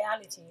really in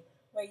reality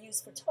were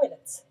used for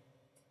toilets.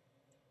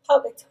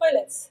 Public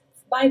toilets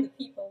by the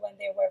people when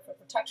they were for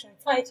protection and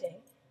fighting,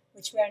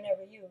 which were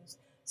never used.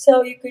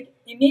 So you could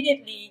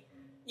immediately,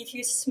 if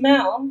you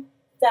smell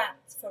that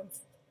from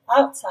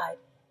outside,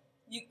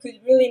 you could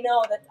really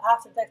know that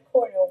after that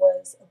corner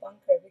was a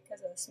bunker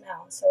because of the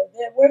smell. So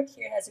the work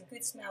here has a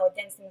good smell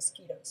against the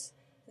mosquitoes.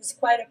 It's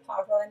quite a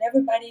powerful, and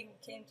everybody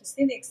who came to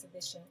see the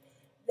exhibition,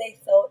 they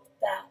thought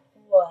that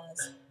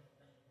was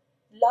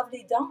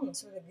lovely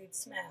dons with a good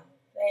smell.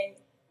 They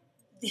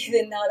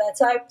didn't know that,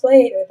 so I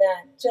played with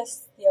that,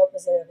 just the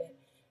opposite of it.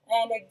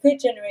 And a good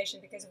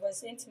generation, because it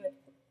was intimate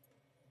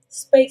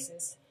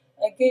spaces,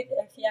 a good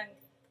of young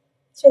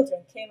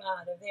children came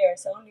out of there,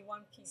 so only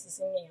one piece is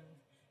in neon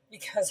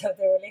because of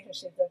the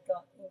relationship that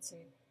got into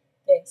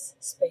these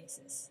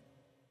spaces.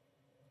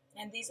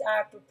 And these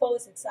are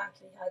proposed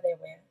exactly how they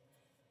were.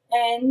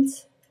 And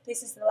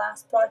this is the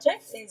last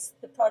project, is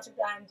the project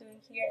that I'm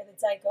doing here at the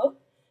Zygote,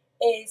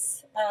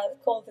 is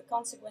called The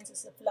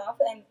Consequences of Love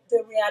and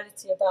the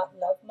Reality About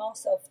Love.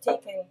 Most of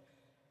taken,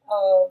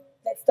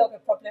 let's talk a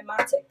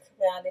problematic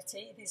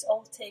reality. It is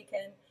all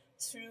taken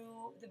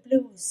through the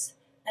blues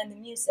and the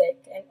music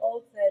and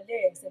all the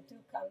lyrics that do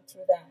come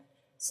through that.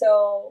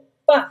 So,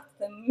 but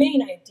the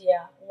main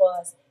idea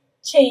was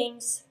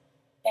change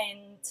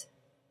and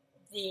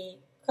the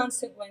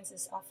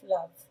consequences of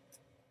love,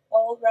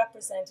 all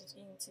represented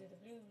into the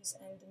blues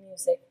and the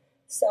music.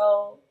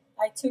 So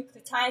I took the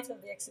title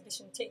of the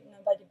exhibition, Take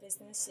Nobody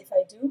Business If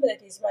I Do,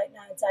 that is right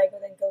now at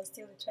Zygote and goes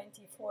till the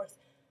 24th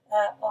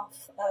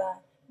of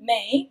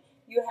May.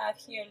 You have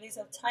here a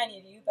little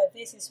tiny view, but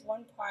this is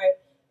one part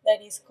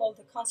that is called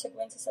The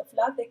Consequences of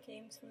Love that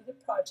came through the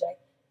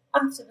project.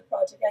 after the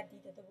project I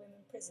did at the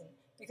women's prison,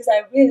 because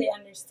I really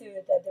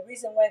understood that the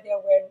reason why they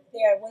were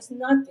there was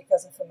not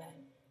because of a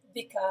man,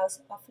 because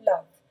of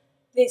love.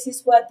 This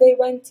is what they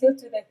went till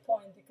to that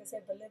point, because they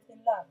believed in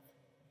love.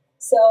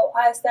 So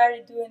I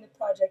started doing the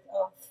project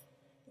of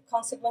the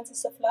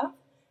consequences of love,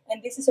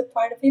 and this is a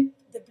part of it.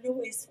 The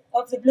blue is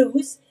of the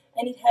blues,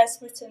 and it has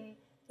written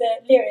the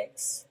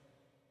lyrics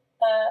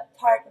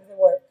part of the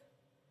work.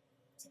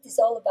 It is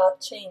all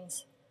about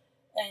chains.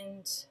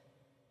 And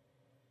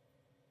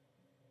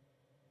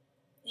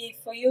if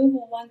for you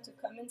who want to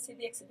come and see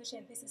the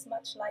exhibition, this is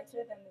much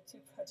lighter than the two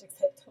projects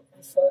I took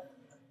before.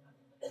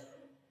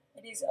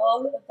 It is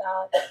all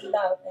about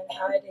love and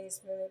how it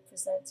is really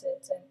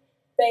presented, and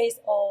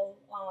based all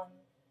on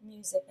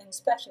music, and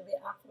especially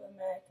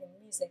Afro-American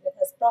music that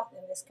has brought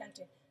in this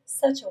country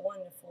such a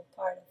wonderful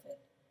part of it.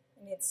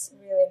 And it's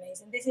really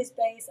amazing. This is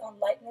based on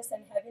lightness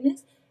and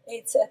heaviness.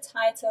 It's a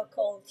title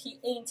called He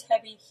Ain't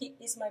Heavy, He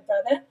Is My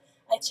Brother.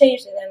 I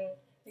changed it, and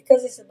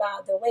because it's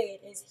about the way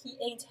it is, he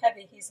ain't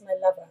heavy, he's my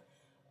lover.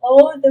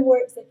 All the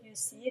words that you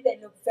see, they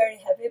look very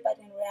heavy, but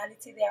in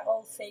reality they are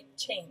all fake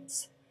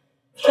chains.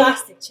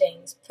 Plastic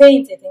chains,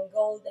 painted in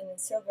gold and in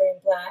silver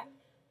and black,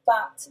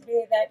 but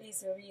really that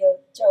is a real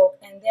joke.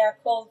 And they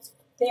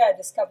are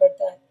discovered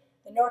that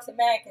the North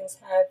Americans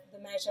have the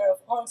measure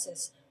of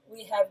ounces,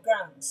 we have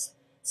grams.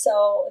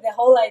 So the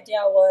whole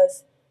idea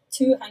was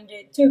 2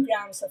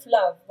 grams of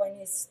love, when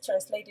it's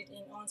translated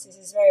in ounces,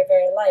 is very,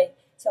 very light.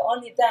 So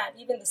only that,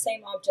 even the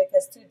same object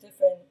has 2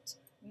 different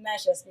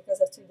measures because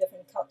of 2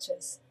 different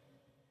cultures.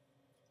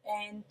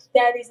 And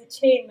that is a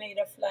chain made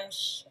of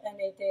flesh, and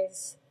it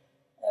is,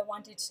 I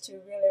wanted to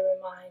really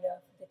remind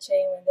of the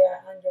chain when they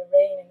are under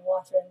rain and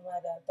water and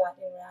weather, but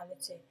in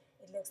reality,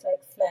 it looks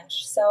like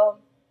flesh. So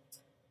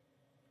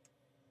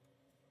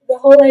the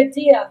whole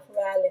idea of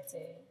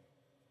reality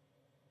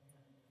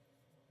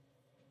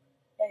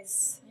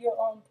is your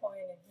own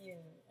point of view,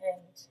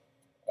 and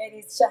it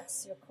is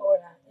just your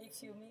corner.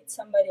 If you meet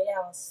somebody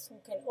else who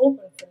can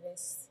open for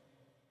this,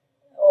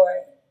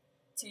 or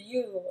to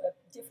you a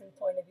different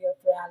point of view of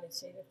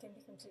reality, it can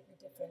be completely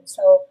different.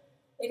 So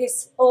it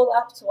is all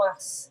up to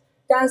us.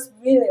 Does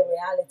really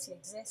reality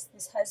exist?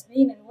 This has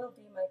been and will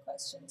be my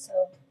question.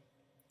 So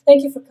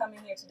thank you for coming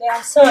here today.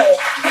 I'm sorry.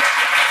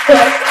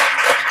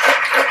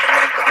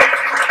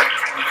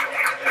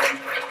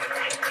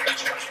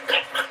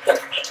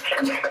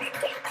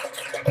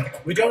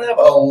 We don't have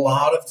a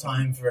lot of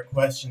time for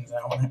questions. I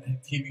don't want to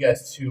keep you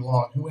guys too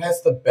long. Who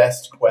has the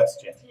best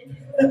question?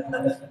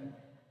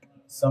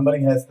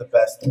 Somebody has the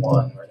best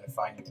one. We're going to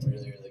find you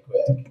really, really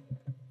quick.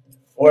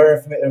 Or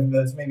if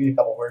there's maybe a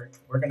couple,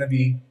 we're going to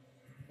be,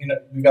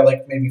 we've got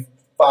like maybe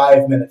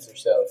 5 minutes or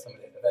so. If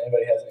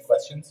anybody has any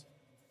questions.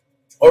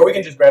 Or we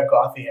can just grab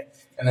coffee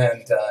and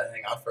then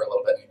hang out for a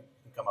little bit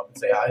and come up and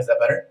say hi. Is that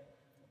better?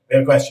 We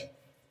have a question.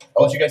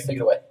 I'll let you guys take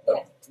it away.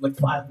 Yeah. Like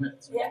 5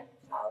 minutes. Yeah.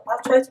 I'll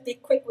try to be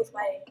quick with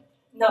my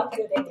not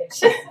good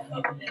English.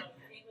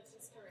 English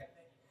is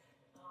terrific.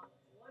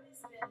 What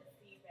has been the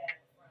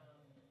feedback from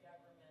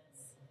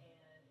governments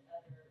and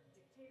other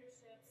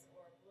dictatorships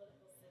or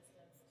political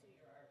systems to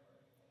your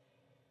artwork?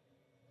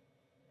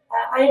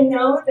 I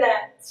know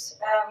that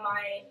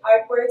my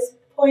artworks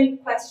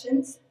point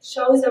questions,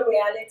 shows a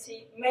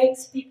reality,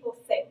 makes people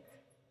think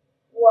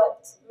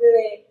what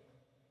really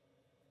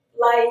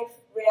life,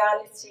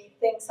 reality,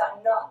 things are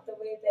not the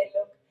way they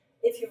look.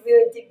 If you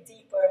really dig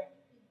deeper,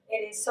 it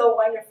is so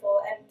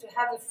wonderful. And to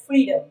have the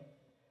freedom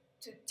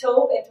to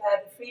talk and to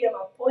have the freedom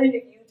of point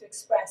of view to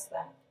express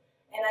that.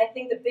 And I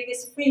think the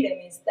biggest freedom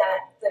is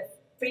that, the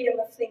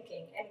freedom of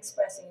thinking and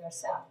expressing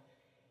yourself.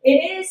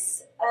 It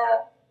is,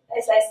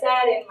 as I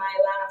said in my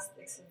last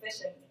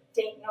exhibition,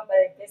 it ain't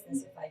nobody's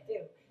business if I do.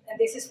 And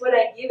this is what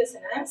I give as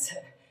an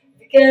answer.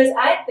 Because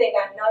I think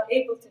I'm not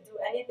able to do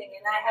anything,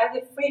 and I have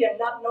the freedom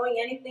not knowing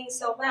anything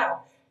so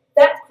well.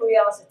 That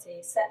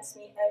curiosity sends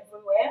me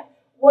everywhere.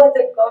 What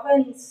the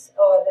governments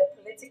or the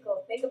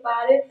political think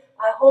about it,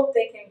 I hope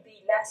they can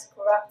be less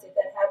corrupted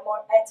and have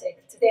more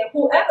ethic to them,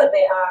 whoever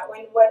they are, or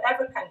in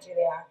whatever country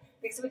they are.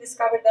 Because we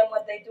discovered them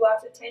what they do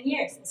after 10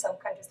 years in some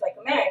countries like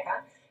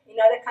America. In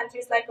other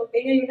countries like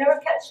Albania, you never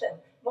catch them.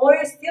 More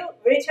you're still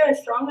richer and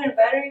stronger and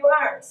better you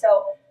are.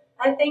 So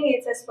I think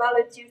it's as well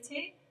a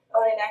duty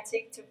or an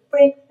ethic to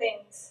bring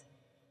things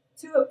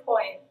to a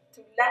point,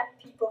 to let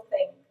people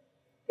think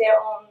their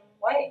own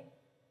way.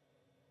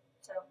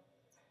 So.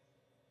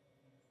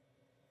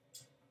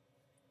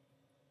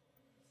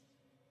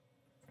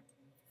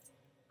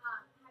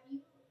 Have you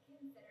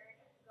considered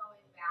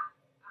going back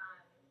to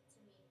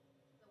meet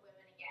the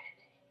women again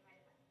and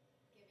kind of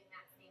giving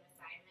that same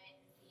assignment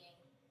and seeing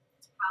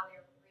how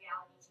their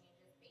reality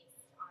changes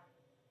based on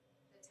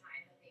the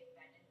time that they've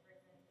been in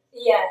prison?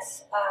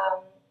 Yes.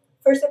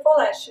 First of all,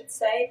 I should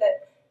say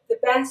that the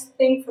best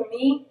thing for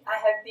me, I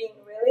have been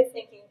really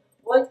thinking,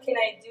 what can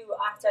I do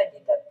after I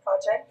did that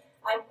project?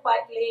 I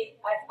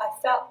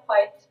felt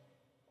quite,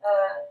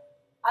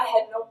 I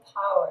had no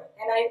power.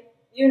 And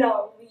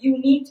you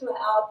need to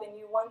help and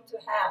you want to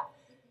help.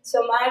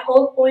 So my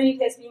whole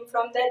point has been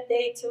from that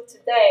day till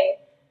today,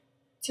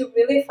 to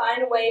really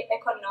find a way,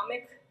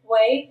 economic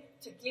way,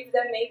 to give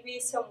them maybe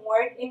some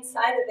work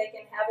inside that they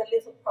can have a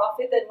little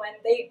profit, that when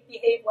they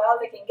behave well,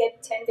 they can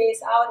get 10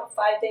 days out or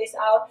 5 days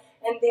out,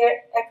 and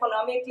they're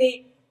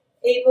economically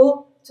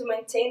able to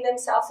maintain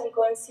themselves and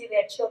go and see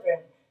their children.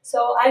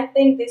 So I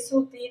think this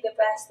would be the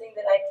best thing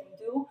that I can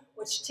do,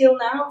 which till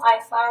now I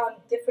found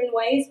different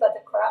ways, but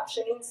the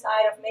corruption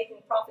inside of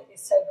making profit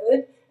is so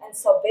good and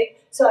so big.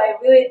 So I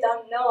really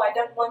don't know. I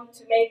don't want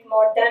to make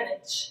more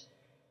damage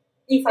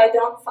if I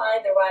don't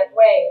find the right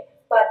way.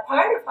 But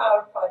part of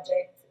our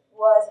project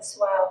was as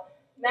well,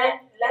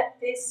 let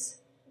these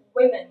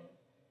women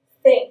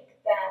think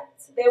that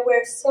they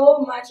were so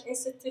much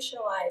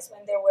institutionalized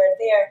when they were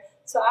there.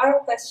 So our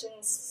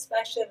questions,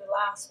 especially the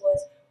last,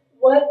 was,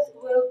 what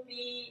will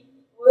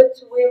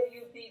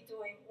you be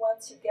doing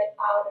once you get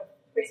out of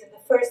prison the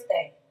first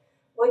day?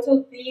 What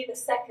will be the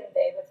second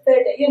day, the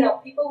third day? You know,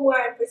 people who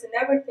are in prison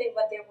never think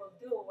what they will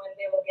do when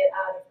they will get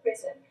out of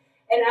prison.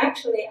 And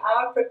actually,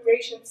 our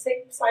preparation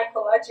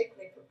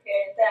psychologically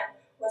preparing them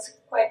was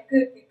quite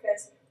good,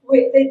 because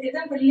they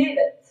didn't believe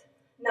it.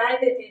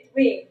 Neither did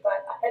we.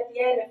 But at the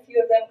end, a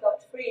few of them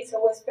got free. So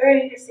it was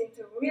very interesting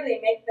to really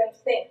make them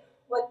think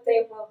what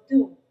they will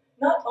do.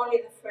 Not only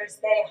the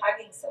first day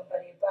hugging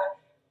somebody, but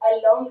a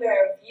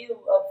longer view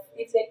of,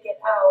 if they get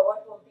out,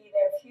 what will be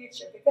their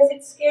future. Because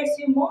it scares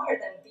you more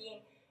than being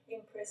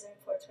in prison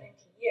for 20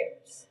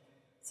 years.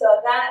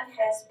 So that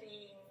has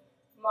been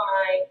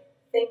my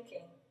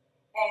thinking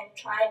and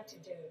trying to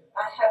do.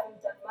 I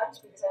haven't done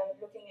much because I'm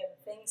looking at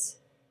things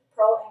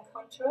pro and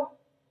contra.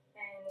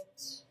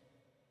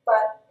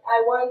 But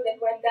I want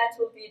that when that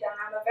will be done,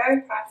 I'm a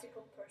very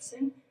practical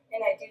person,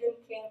 and I didn't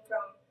came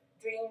from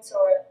dreams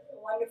or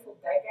a wonderful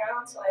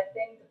background, so I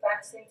think the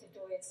best thing to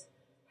do is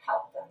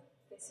help them.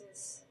 This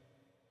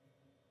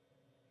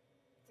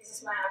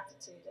is my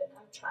attitude, and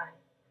I'm trying.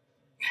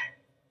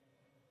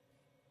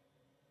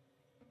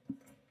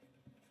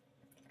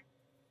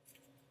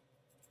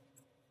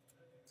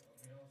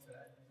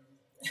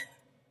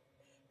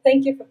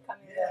 Thank you for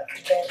coming out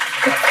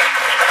today.